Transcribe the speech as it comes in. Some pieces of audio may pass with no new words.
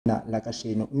na la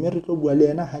kasheno mme re tlo bua le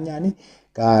yena hanyane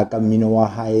ka mmino wa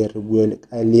hae, re bue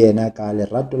le yena ka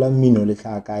lerato la mmino le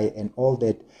hlaha kae and all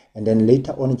that, and then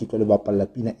later on ke tlo le bapalla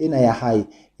pina ena ya hae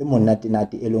e monate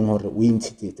e leng hore o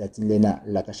intshitse tsatsing lena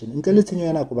la kasheno. Ntle le tshenyo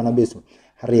yana ko bana beso,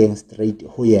 ha re yeng straight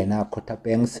ho yena Quater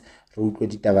Bankz re utlwe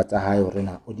ditaba tsa hae hore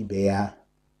na o di beha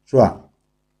jwang.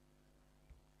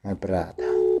 My brother,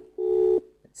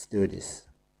 let's do this.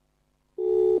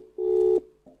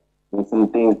 And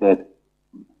some things that,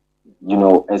 you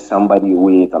know, as somebody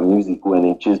with a music when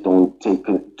it just don't take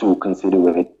to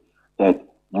consider it, that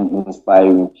you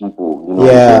inspiring people, you know.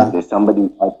 Yeah. There's somebody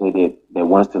out there that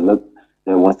wants to look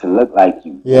like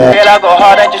you. Yeah. I go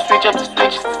hard, I just switch up the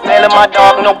switches. Smell of my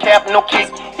dog, no cap, no kick.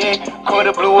 Yeah,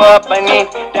 coulda blew up, I mean,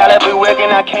 that every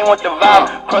weekend I came with the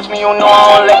vibe. Cross me, you know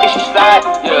I don't let this shit slide.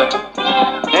 Yeah,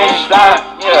 then she slide.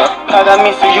 Yeah, I got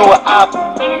me so you a op.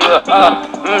 Yeah,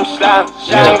 slide.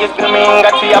 Shine gets to me, ain't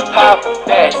got to your pop.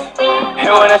 That's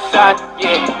here on the side.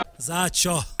 Yeah.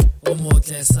 Zacho,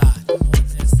 umuhle side.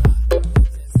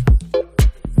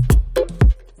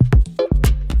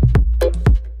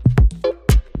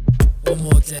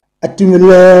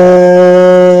 Atumela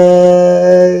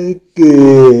ke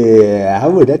ha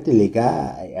monate le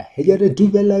kae he jare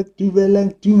dumela ke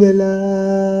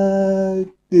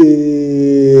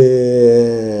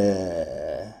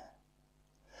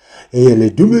le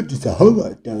dumedisa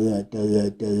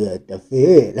hangata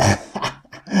fela.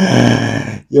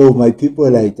 Yo my people,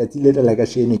 like tsatsi lena la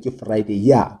kasheno ke Friday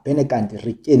ya bene kante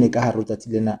re kene ka haro tsatsi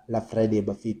lena la Friday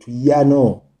ba fethu ya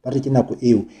no ba re ke nako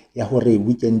eo ya hore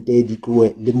weekend di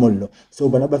tloe le mollo. So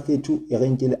bana ba fethu e re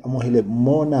nkele amohele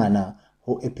monana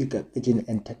ho Epic Virgin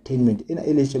Entertainment ena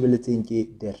e le shebeletseng ke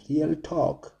The Real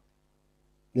Talk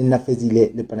le nna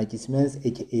Fezile le Panakismans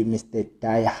aka Mr.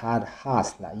 Die Hard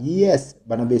Hustler. Yes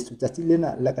bana beso tsatsi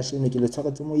lena la kasheno ke le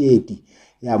tshwaretse moeti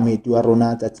ya moeti wa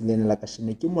rona tsatsi lena la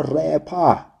kasheno ke mo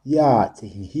rapper ya it's a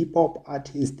hip hop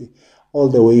artist all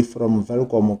the way from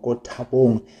Velkom ko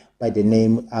Thabong by the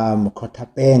name Quater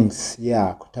Bankz.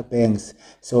 Yeah, Quater Bankz.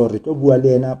 So re tlo bua le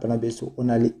yena bana beso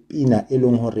ona le pina e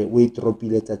leng hore o e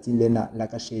dropile tsatsing lena la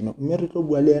kasheno mme re tlo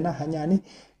bua le yena hanyane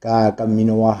ka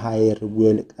mmino wa hae, re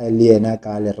bue le yena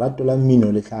ka lerato la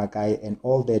mmino le hlaha kae and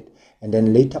all that, and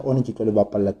then later on ke tlo le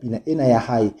bapalla pina ena ya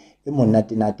hae e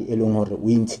monate e leng hore o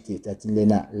intshitse tsatsing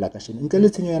lena la kasheno. Ntle le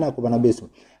tshenyo yana ko bana beso,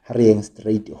 ha re yeng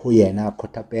straight ho yena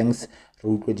Quater Bankz re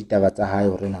utlwe ditaba tsa hae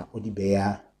hore na o di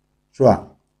beha jwang.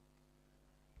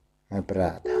 My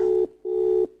brother,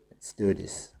 let's do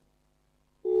this.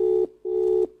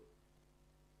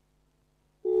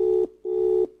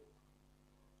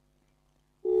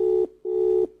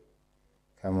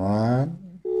 Come on.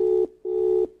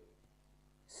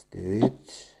 Let's do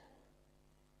it.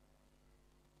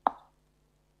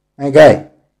 My guy.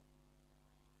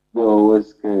 Yo,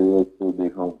 what's good,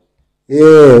 big home?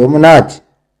 Yeah, I'm not.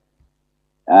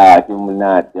 I'm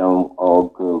not. I'm all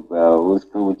good, bro. What's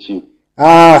good with you?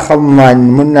 Come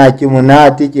on, monate ke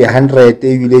 100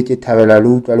 ebile ke thabela le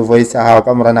utlwa le voice ya hao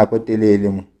ka mora nako telele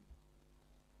mo.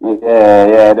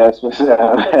 Yeah, that's what's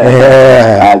up.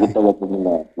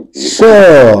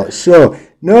 Sure.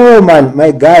 No man,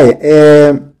 my guy,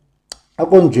 a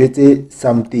go njwetse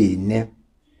something.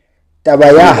 Taba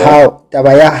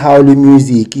ya hao le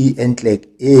music entle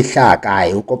e hla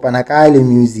kae o kopana ka le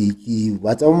music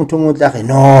wa tsa motho mo tla re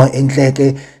no entle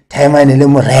time ene le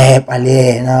mo rap le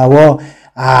yena wo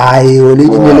ai o le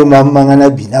dine le mamangana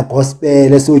bina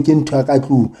gospel so ke ntwa ka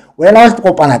tlu wena o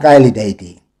kopana ka le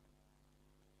dating.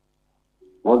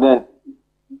 Well then,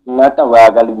 not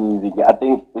about music. I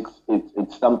think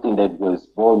it's something that was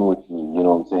born with me. You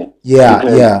know what I'm saying? Yeah,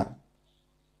 because yeah.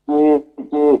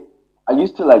 I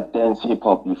used to like dance hip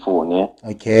hop before, yeah.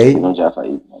 Okay. You know, Jaffa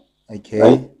hip hop. Okay.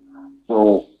 Right?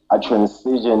 So I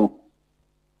transitioned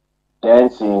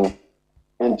dancing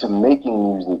into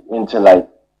making music, into like,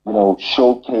 you know,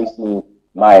 showcasing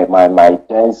my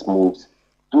dance moves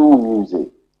through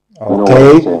music. Okay. You know what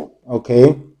I'm saying?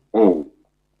 Okay.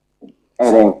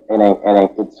 And then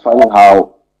it's funny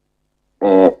how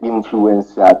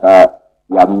influence that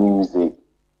your music,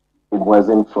 it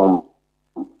wasn't from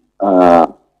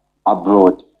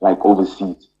abroad, like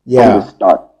overseas. Yeah. From the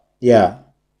start. Yeah.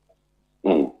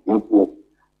 I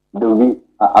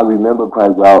remember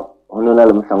quite well.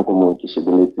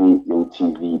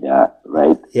 TV that,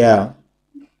 right? Yeah.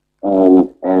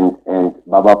 And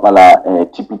Baba Pala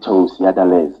Tippy Toes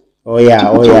Yadales. Oh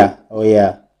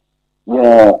yeah.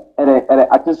 Yeah, and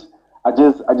I just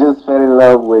fell in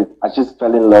love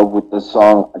with the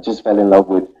song. I just fell in love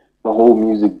with the whole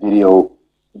music video.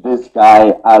 This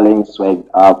guy Alan swagged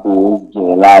up, going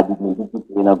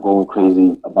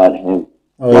crazy about him.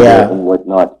 Oh yeah. and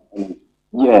whatnot. And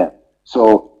yeah.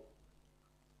 So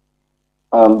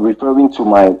referring to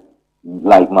my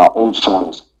old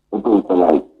songs, because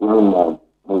like even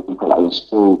because I was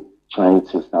still trying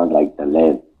to sound like the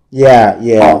land. Yeah,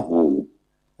 yeah.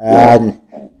 Yeah.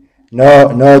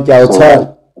 No, ke a o So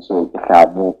tshwara. so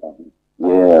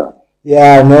yeah.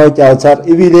 Yeah, no, ke a o tshwara.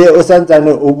 Ebile o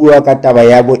santsane o bua ka taba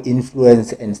ya bo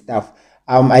influence and stuff.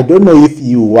 I don't know if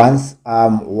you once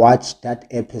watched that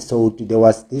episode. There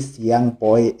was this young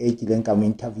boy e kileng ka mo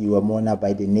interview mona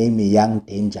by the name Young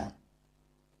Danger.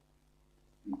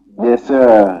 Yes,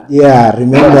 sir. Yeah,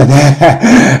 remember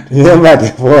that. Remember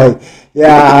the boy.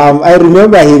 Yeah, I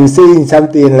remember him saying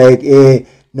something like,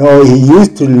 no, he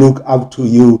used to look up to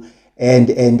you, and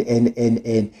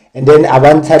then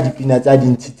abanta dipina tsa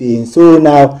dintshitseng. So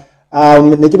now,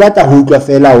 ne ke batla ho utlwa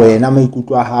fela wena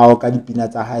maikutlo a hao ka dipina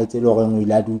tsa hae tse le horeng o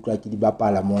ile a di utlwa ke di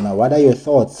bapala mona. What are your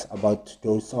thoughts about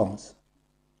those songs?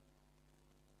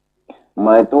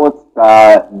 My thoughts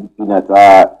are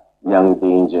Pinata Young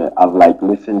Danger. I've like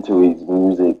listened to his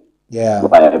music, Yeah,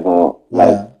 whatever, yeah,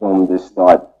 like from the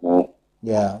start.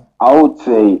 yeah, I would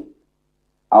say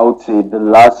the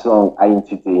last song I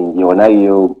entertained,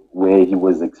 Yonayo, where he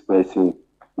was expressing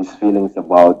his feelings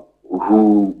about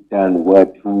who done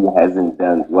what, who hasn't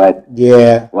done what,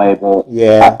 yeah, whatever.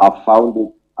 yeah, I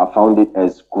found it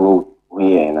as growth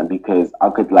here, and because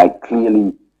I could like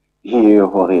clearly hear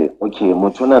hore, okay,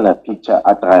 motho na picture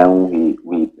a trying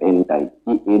with anything.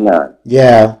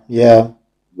 yeah, yeah,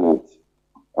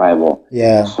 Whatever.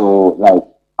 yeah. So like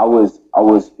I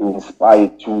was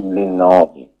inspired to learn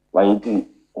now. Why you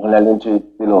into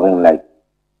feeling like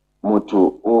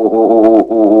moto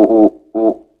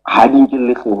hiding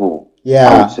I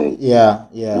Yeah, would say. yeah,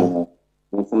 You yeah, know,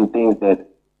 there's some things that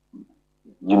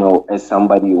as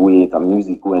somebody with a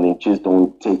music when it just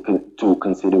don't take it to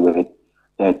consider it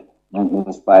that you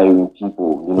inspiring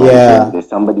people. You know what I'm yeah, saying? There's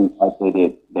somebody out there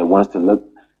that wants to look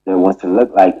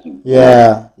like you.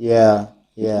 yeah, yeah,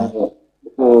 yeah.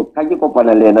 So Kaki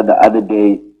Kopanalena the other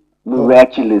day,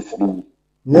 miraculously,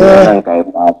 No,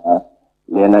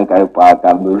 Lena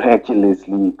Kaipaka,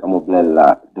 miraculously,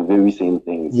 Kamoblela, the very same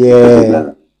things.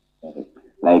 yeah,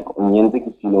 Like,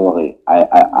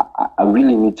 I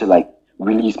really need to like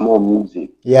release more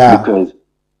music yeah, because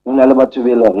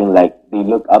like they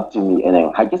look up to me and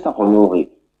then I guess I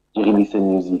release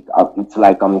music. It's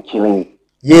like I'm killing,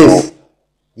 you know, yes,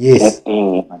 yes, that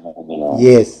thing,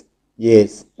 yes,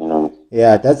 yes. you know.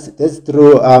 Yeah, that's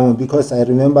true. Because I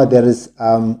remember there is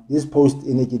this post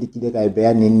in the guy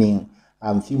bear Nining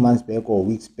few months back or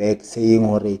weeks back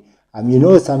saying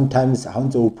sometimes how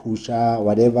to push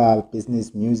whatever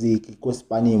business music go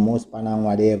spanning more spanning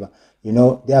whatever.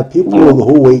 There are people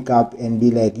who wake up and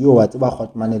be like, yo, what's about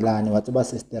hot manilani, what's about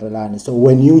sisterlani. So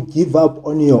when you give up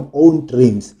on your own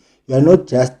dreams, you are not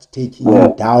just taking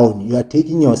you down, you are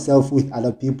taking yourself with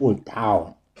other people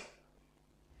down.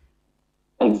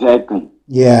 Exactly.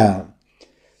 Yeah.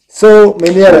 So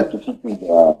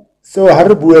so ha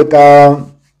re bue ka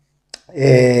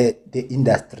the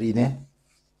industry ne.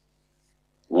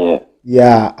 Yeah.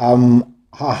 Yeah,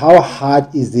 how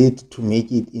hard is it to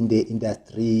make it in the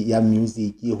industry ya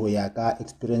music ho ya ka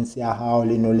experience ya hao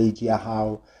le knowledge ya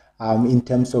hao in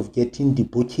terms of getting the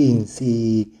bookings,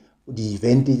 the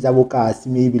event tsa bokase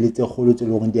maybe le tse kgolo tse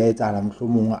leng di a etsahala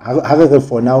mohlomong ha re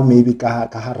for now maybe ka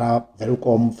hara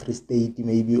Welcome Free State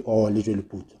maybe or le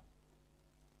Jweloputso.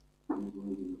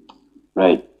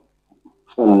 Right.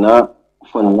 For now,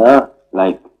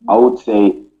 like I would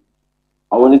say,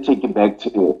 I want to take it back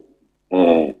to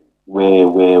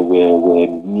where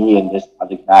me and this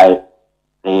other guy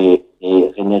they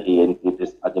did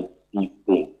this other beef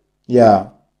thing. Yeah.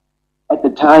 At the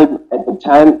time,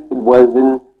 it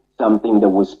wasn't something that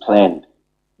was planned.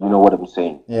 You know what I'm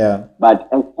saying? Yeah. But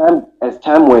as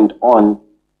time went on,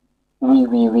 we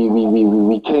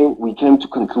came to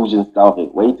conclusions of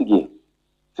it. Wait again.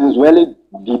 Since well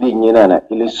did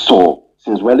it is so.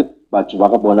 Since well but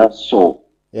so.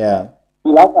 Yeah.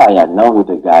 Like I am now with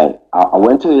the guy. I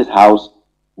went to his house,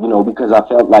 because I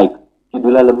felt like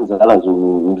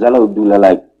Mzala would do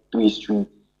like 3 streets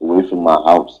away from my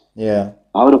house. Yeah.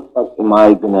 How the fuck am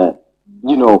I gonna,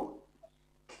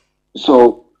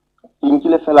 So,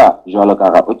 Inkile fella,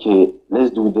 okay,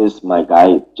 let's do this, my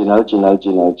guy. Channel.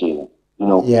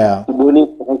 Yeah. The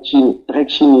morning direction,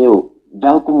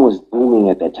 Velcom was booming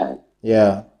at that time.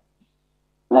 Yeah.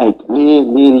 Like,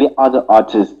 the other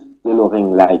artists, they were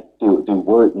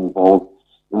involved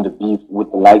in the beef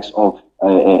with the likes of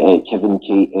Kevin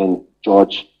K and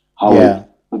George Howard. Yeah.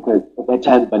 Because at that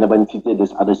time, Banaban did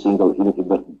this other single,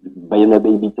 Bayana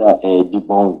Baby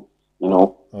Debone,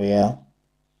 Oh yeah.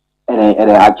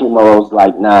 I came out, I was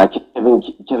like, nah, Kevin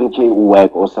K will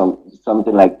work or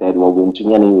something like that. Well, when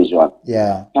Chinyani visual.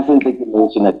 Yeah. I think they can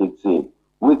mention at Dixon.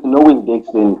 With knowing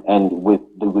Dixon and with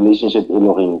the relationship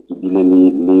Elohim to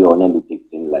Leon and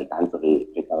Dixon, like Andre,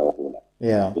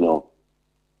 Yeah. you know,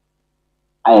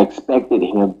 I expected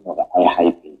him to I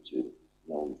hype into, you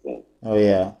know what I'm saying? Oh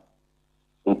yeah.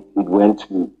 It went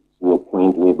to a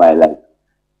point whereby like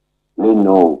they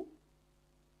know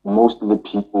most of the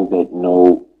people that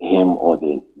know him or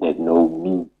that know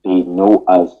me, they know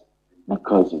us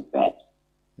because of that.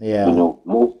 Yeah. You know,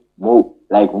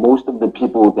 most of the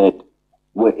people that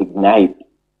were Ignite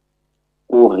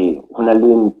or hip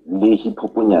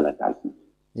hop,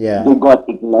 Yeah. they got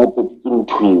ignited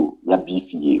into ya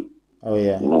BFU, Oh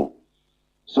yeah. you know.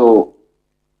 So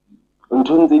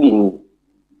until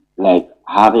like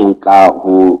having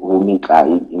who make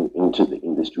into the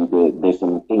industry, there's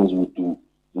some things we do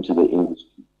into the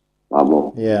industry.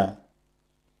 Yeah.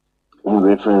 In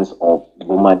reference of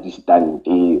Boma Distant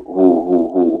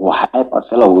who hype a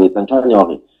fellow with and trying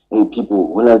to people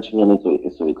when I'm tuning into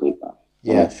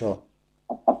Yeah, sure.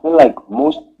 I feel like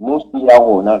most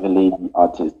people not lady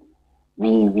artists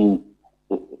we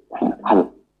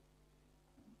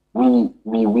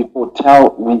we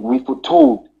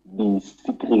foretold the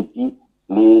security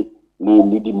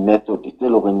the method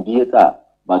still of theater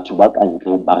but to back and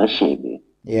barashebe.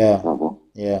 Yeah.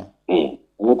 Yeah.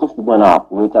 You could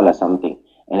wait or something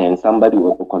and then somebody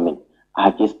will comment,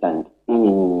 I just stand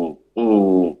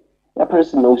that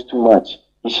person knows too much.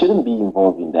 He shouldn't be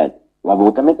involved in that. Well,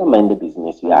 we make a mind the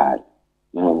business, yeah.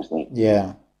 You know what I'm saying?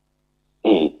 Yeah.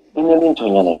 In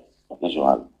the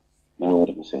visual. You know what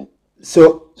I'm saying?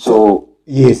 So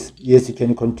yes, you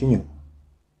can continue.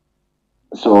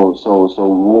 So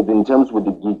in terms with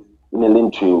the gig in the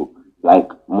link trail, like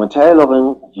Motai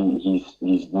Logan,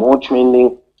 he's more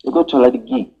trending. You go to like the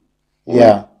gig.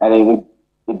 Yeah. And I think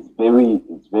it's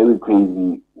very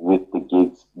crazy with the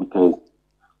gigs because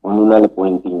on another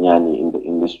point in the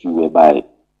industry whereby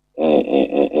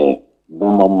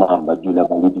Mama do la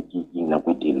validi gigging na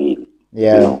kutelele.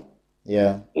 Yeah. You know?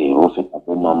 Yeah.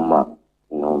 Mama,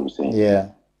 you know what I'm saying? Yeah.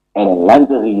 And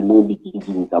Landry really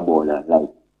gigging tabona, like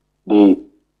they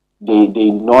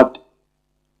not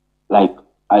like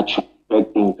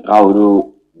attracting crowd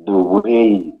the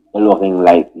way looking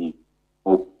like it.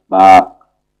 But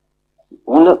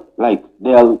like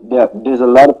there's a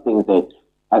lot of things that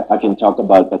I can talk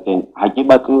about, but then I give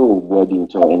back a word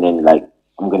into and then like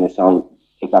I'm gonna sound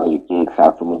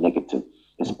from a negative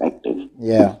perspective.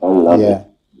 Yeah. I love Yeah. it.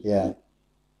 Yeah.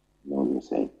 You know what I'm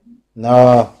saying?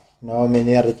 No,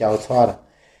 menere ke a o tshwara.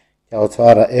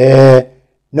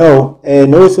 No,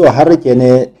 so ha re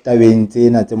kene tabeng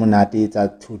tsena tse monate tsa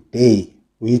today,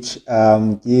 which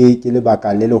ke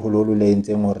lebaka le leholo le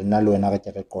entseng hore nna le wena re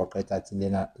ke re qoqe tsatsing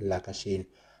lena la kasheno.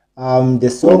 The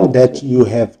song that you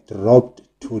have dropped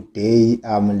today,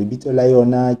 lebitso la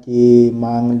yona ke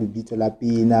mang, lebitso la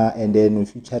pina, and then o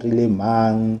featurile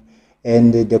mang,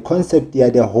 and the concept ya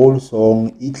the whole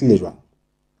song e tlile jwang?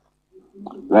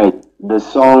 Right. The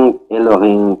song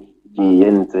Elohim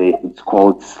it's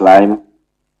called Slime.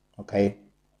 Okay.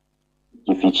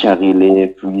 Ki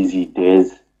featurile Freezy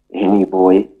Dez, Henny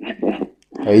Boy.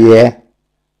 Oh yeah.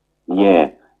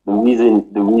 Yeah. The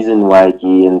reason why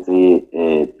Pina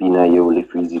Yole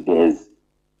Freezy Dez,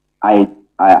 I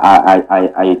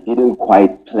didn't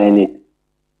quite plan it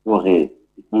for it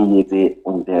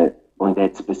on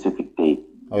that specific day.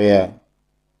 Oh yeah.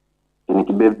 In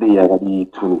the birthday, the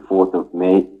 24th of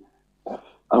May,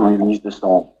 I released the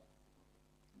song.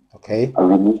 Okay.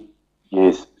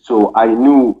 Yes. So I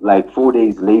knew like 4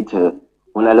 days later,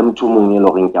 when I learned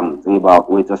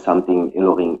whether something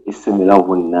is similar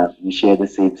when we share the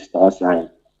same star sign.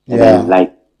 And then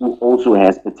like he also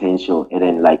has potential and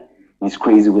then like he's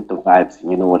crazy with the vibes,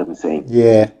 you know what I'm saying?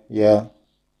 Yeah.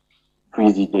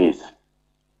 Crazy days.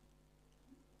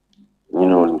 You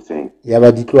know what I'm saying? Yeah,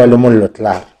 but it was a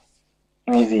clar.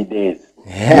 Crazy days.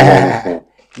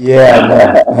 Yeah.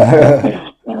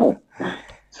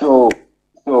 So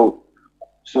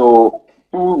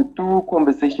two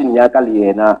conversation yaka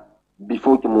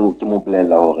before kimo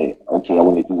blela hore okay I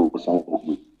want to do a song with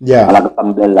you. Yeah. I like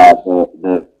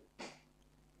the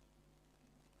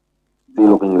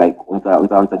looking like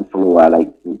unta follower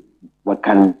like what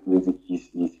kind of music he's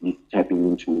tapping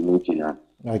into.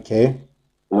 Okay.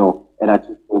 You know, and I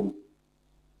just told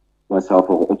myself,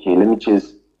 okay, let me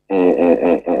just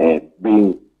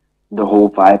bring the whole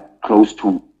vibe close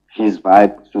to his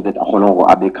vibe so that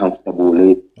I'll be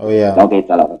comfortable. Oh yeah. Okay,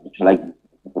 like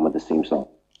at the same song.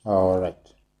 All right.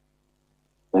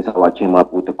 That's how I came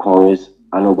up with the chorus.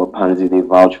 I know Bapanzi, they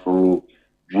vouch for me.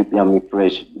 drip me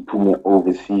fresh, put me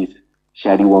overseas.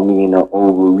 Shady want me in the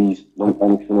ovaries. Don't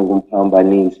anything gonna pound by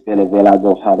names. Fella vela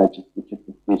go hard at you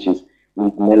bitches.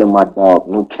 With Mel my dog,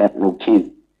 no cap, no kids.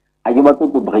 I give up to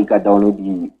break it down with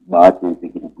the bathroom to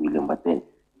get William, but then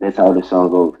that's how the song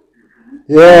goes.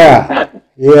 Yeah,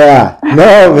 yeah.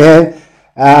 No man.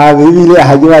 Maybe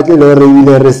ha ke batle le re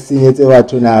ile re senyetse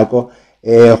batho nako.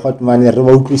 Hotman re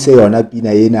ba utlwise yona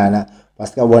pina enana.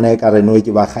 Paska bona e ka re no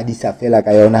ke ba gadisa fela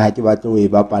ka yona ha ke batle o e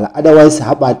bapala. Otherwise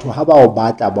ha batho ha ba o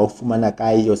batla ba o fumana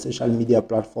kae your social media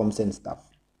platforms and stuff.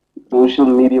 Social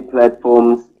media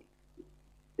platforms,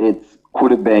 it's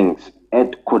Quater Bankz,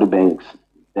 at Quater Bankz.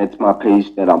 That's my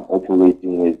page that I'm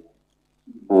operating with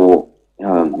for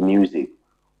music.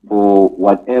 For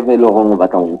whatever long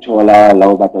chola,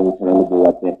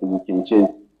 whatever you can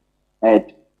just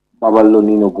at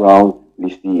Babalonino Ground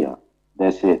Listia.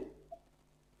 That's it.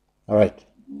 All right.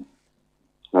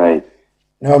 Right.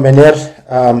 No, Mener,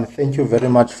 thank you very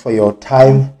much for your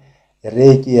time.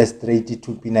 Reiki straight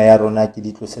to pina ya rona ke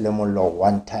di tlosele mollo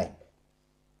one time.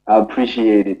 I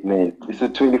appreciate it, man. It's a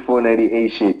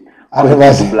 2498 shit.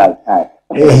 Otherwise, black tie.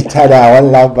 hey, tada,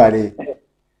 one love, buddy.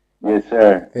 Yes,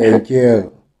 sir. Thank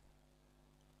you.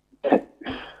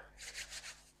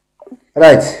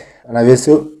 Right,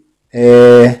 anabeso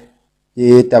ke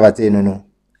taba tseno no.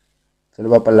 Se le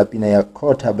bapala pina ya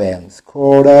Quater Bankz.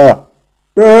 Quater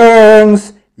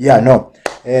Bankz. Yeah, no.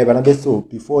 Bana beso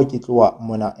before ke tloa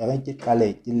mona e re ke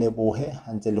qale ke lebohe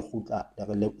hantse le khutla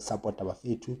le support ba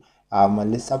fethu.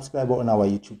 Let's subscribe on our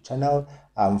YouTube channel.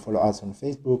 Follow us on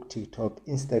Facebook, TikTok,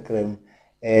 Instagram,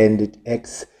 and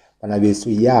X. Banabeso,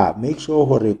 yeah, make sure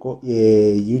hore ko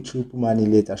YouTube money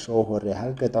later show hore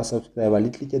ha ke ta subscribe le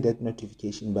click that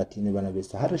notification button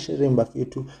banabeso. Ha re sharing ba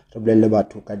fethu re bolelle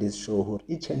batho ka this show hore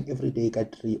each and every day ka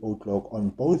 3 o'clock on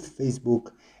both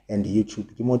Facebook and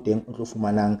YouTube. Ke mo teng o tlo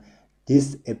fumanang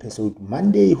this episode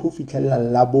Monday ho fitlhela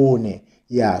labone.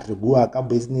 Yeah, re bua ka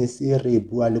business, re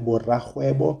bua le bo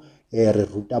ragwebo, re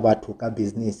ruta batho ka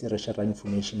business, re share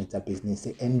information tsa business,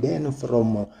 and then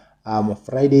from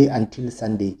Friday until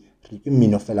Sunday re ke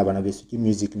mmino fela bana beso ke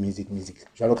music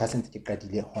jalo ka sentse ke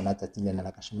qadile hona tsatsing lena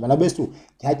la kasheno bana beso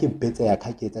ke ha ke betsa ya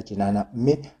kha ke etsa tjenana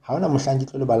mme ha ona mohlang ke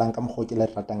tlo le balang ka mokgo ke le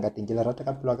ratang ka teng ke le rata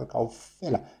ka pelo ka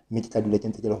kaofela mme ke tla dula ke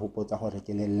ntse ke le hopotsa hore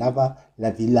ke le lava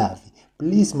lavi.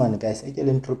 Please man guys ke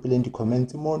le ntropile di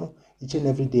comments mono each and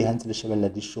every day hantse le shebella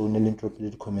di show ne le ntropile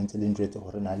di comments le ndretse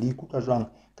hore na le ikutlwa jwang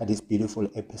ka this beautiful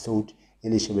episode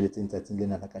ele shebeletseng tsatsing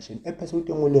lena la kasheno episode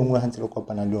engwe le engwe hantse le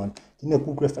kopana le yona ke ne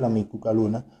kutlwe fela maikutlo a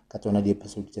lona ka tsona di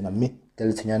episode tsena mme ke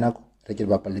le tshenya nako re ke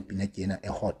bapala le pina ke ena e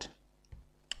hot,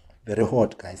 very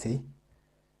hot guys, eh?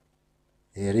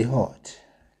 Very hot.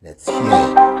 Let's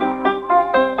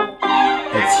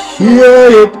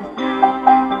hear it.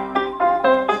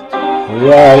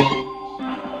 Right.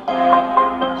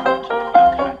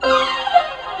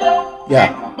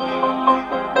 Yeah.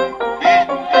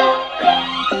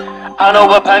 I know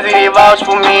what Ponzi they vouch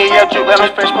for me. Yeah, Drew got me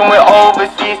fresh from way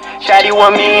overseas. Shady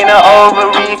want me in the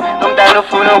ovaries. Them down the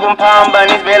food, no pound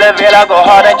bunnies. Vela, go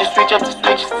hard. I just switch up the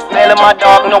switches. Smell of my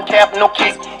dog, no cap, no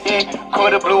kiss. Yeah,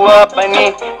 coulda blew up, I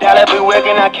need that everywhere,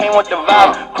 and I came with the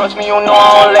vibe. Cross me, you know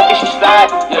I don't let this shit slide.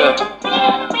 Yeah,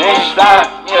 then she slide.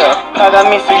 Yeah, I got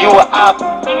me, so you a op.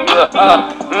 Yeah,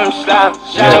 slime.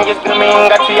 Shining gets to me,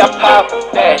 and got to your pop.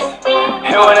 That's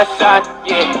here on the side.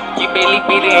 Yeah, you barely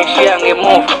beat it, and she ain't get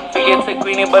moved. Forget the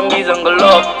queen, but me's on the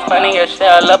love. Finding your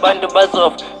shell, love on the buzz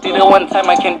off. Did it one time,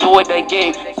 I can do it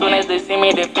again. Soon as they see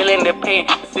me, they feeling the pain.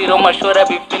 Sit on my shoulder,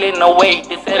 be feeling the weight.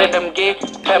 They said that I'm gay,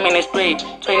 coming straight.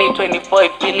 2024,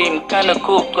 feeling kinda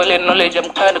cool. Calling knowledge,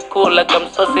 I'm kinda cool. Like I'm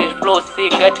sausage, flow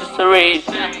sick, got to serrage.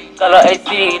 Color I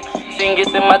see, sing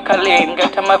is in my calling,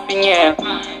 got to my finger.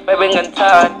 Baby, I'm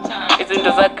tired. It's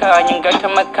into Zakanya, got to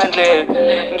my candle.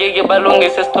 Gigi Balung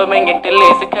is a storming in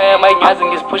delay. Sikaya, my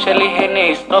yazing is pushing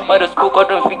henny. Stop at the school, got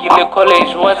to figure the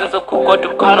college. Wasn't so cool, got to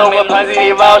come. I know what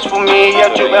positive vouch for me. Yeah,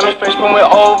 Drew got me fresh from way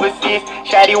overseas.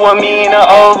 Shady want me in the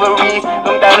ovaries.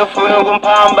 I'm down the food, no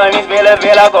pound bunnies. Vela,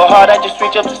 go hard. I just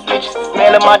switch up the switches.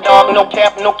 Smell of my dog, no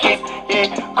cap, no kiss. Yeah,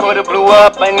 coulda blew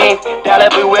up, I need that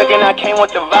everywhere, and I came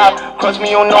with the vibe. Cross me,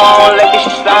 you know I don't let this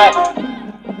shit slide.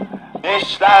 This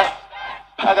slide.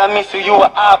 I got me, so you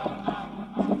a op.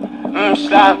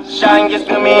 Slime, shine gets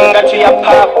to me, and got to your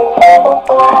pop.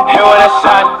 Here on the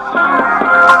side.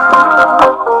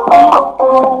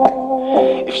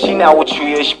 If she not with you,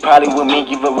 yeah, she probably with me.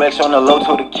 Give a Rex on the low,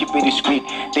 told her keep it discreet.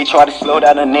 They try to slow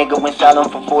down a nigga, went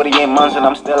silent for 48 months, and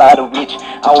I'm still out of reach.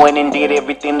 I went and did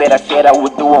everything that I said I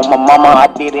would do. On my mama, I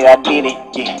did it,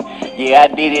 yeah, I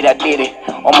did it.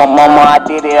 On my mama, I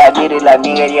did it, like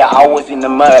nigga, yeah, I was in the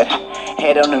mud.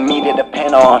 Head on the meat to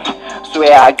depend on.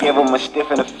 Swear I give him a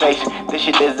stiff in the face. This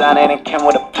shit design and it came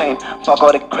with a plane. Fuck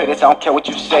all the critics, I don't care what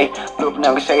you say. Bloop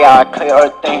now say I clear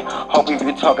everything. Hope if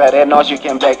you talk out that noise you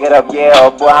can back it up. Yeah,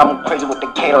 boy, I'm crazy with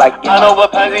the K like I know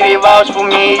what Pansy they vouch for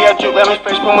me. Yeah, you got me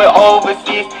fresh from way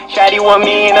overseas. Shawty want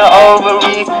me in the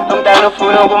ovaries. I'm down the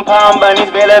food, I'm pound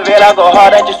bunnies. Vela, I go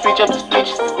hard, I just switch up the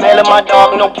switch. Smell of my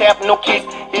dog, no cap, no kiss.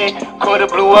 Yeah, coulda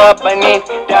blew up, I need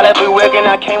that everywhere, and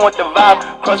I came with the vibe.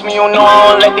 Cross me, you know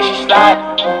I don't let this shit slide.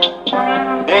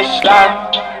 This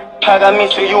slide, I got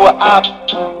me, so you a op.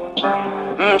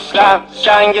 Slide,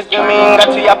 shine, just give me,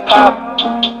 got to your pop.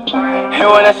 Here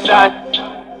when I shine.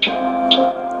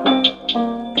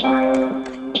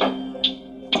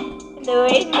 Do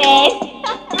it next.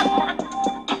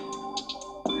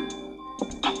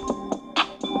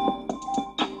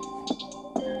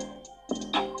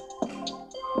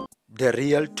 The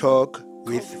Real Talk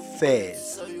with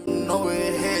Fez. So you know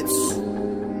it hits.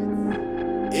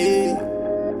 Yeah.